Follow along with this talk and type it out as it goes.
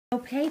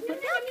Okay.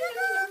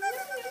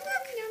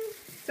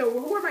 So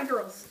who are my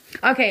girls?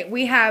 Okay,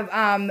 we have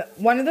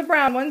one of the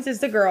brown ones is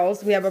the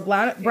girls. We have a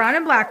brown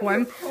and black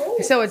one.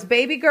 So it's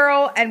baby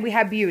girl, and we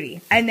have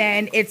beauty. And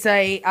then it's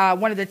a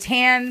one of the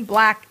tan,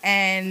 black,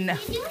 and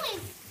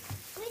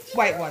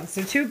white ones.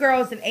 So 2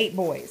 girls and 8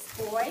 boys.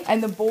 Boy.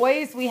 And the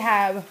boys we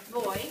have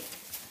Boy.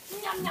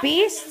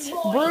 Beast,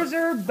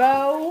 Bruiser,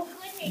 Bo,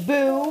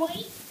 Boo,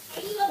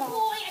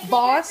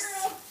 Boss.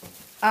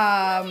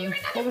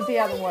 What was the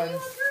other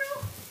ones?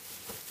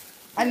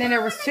 And then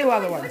there was 2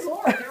 other ones.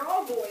 They're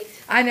all boys.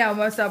 I know,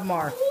 most of them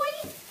are.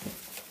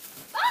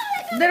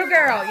 Little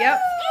girl,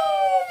 yep.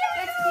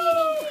 That's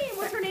Beauty.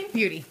 What's her name?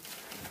 Beauty.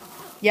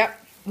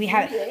 Yep, we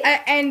have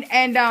and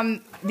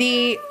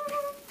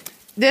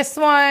this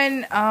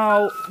one,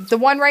 the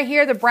one right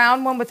here, the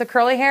brown one with the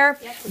curly hair,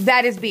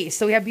 that is Beast.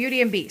 So we have Beauty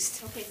and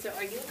Beast. Okay, so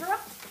are you a girl?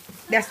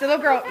 That's the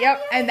little girl,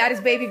 yep, and that is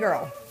baby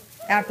girl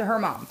after her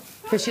mom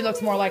because she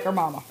looks more like her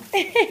mama.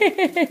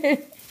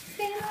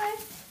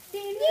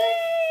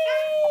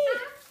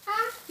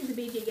 She's a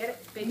BG, get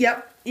it? Baby.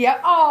 Yep,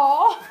 yep.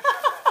 Aww.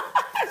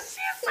 She's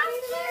so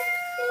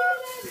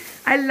cute.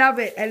 I love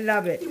it. I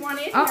love it. You want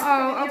it?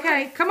 Uh-oh,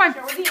 okay. Come on.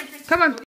 Come on.